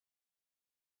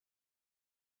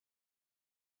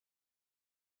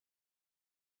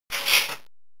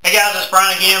Hey guys, it's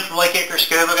Brian again from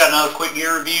LakeHickoryScuba. Got another quick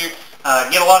gear review.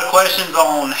 Get a lot of questions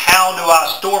on how do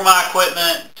I store my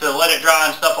equipment to let it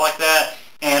dry and stuff like that.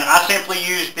 And I simply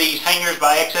use these hangers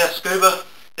by Scuba.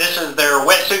 This is their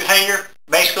wetsuit hanger.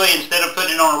 Basically, instead of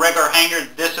putting it on a regular hanger,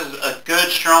 this is a good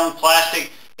strong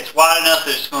plastic. It's wide enough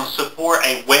that it's going to support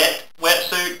a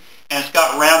wetsuit, and it's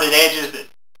got rounded edges that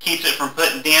keeps it from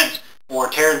putting dents or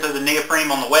tearing through the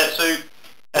neoprene on the wetsuit.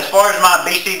 As far as my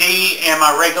BCD and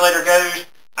my regulator goes,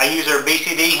 I use their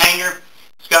BCD hanger.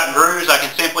 It's got grooves. I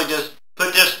can simply just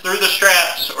put this through the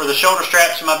straps or the shoulder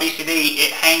straps of my BCD.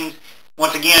 It hangs.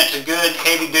 Once again, it's a good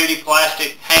heavy-duty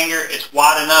plastic hanger. It's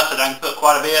wide enough that I can put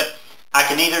quite a bit. I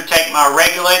can either take my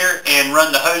regulator and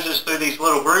run the hoses through these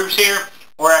little grooves here,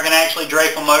 or I can actually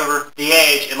drape them over the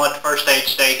edge and let the first stage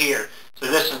stay here.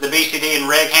 So this is the BCD and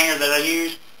reg hanger that I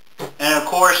use. And of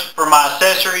course, for my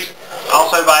accessories,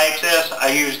 also by XS,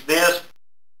 I use this.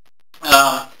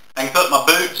 I can put my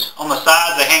boots on the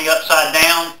sides. They hang upside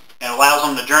down and allows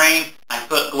them to drain. I can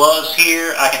put gloves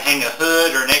here. I can hang a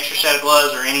hood or an extra set of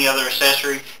gloves or any other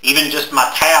accessory. Even just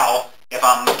my towel if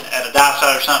I'm at a dive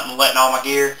site or something letting all my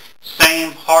gear.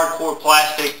 Same hardcore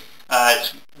plastic.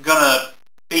 It's going to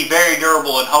be very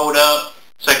durable and hold up.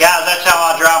 So guys, that's how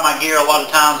I dry my gear. A lot of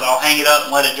times I'll hang it up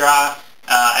and let it dry.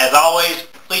 As always,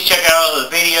 please check out other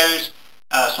videos.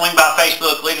 Swing by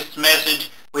Facebook, leave us a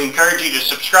message. We encourage you to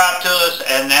subscribe to us,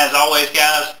 and as always,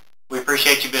 guys, we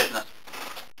appreciate your business.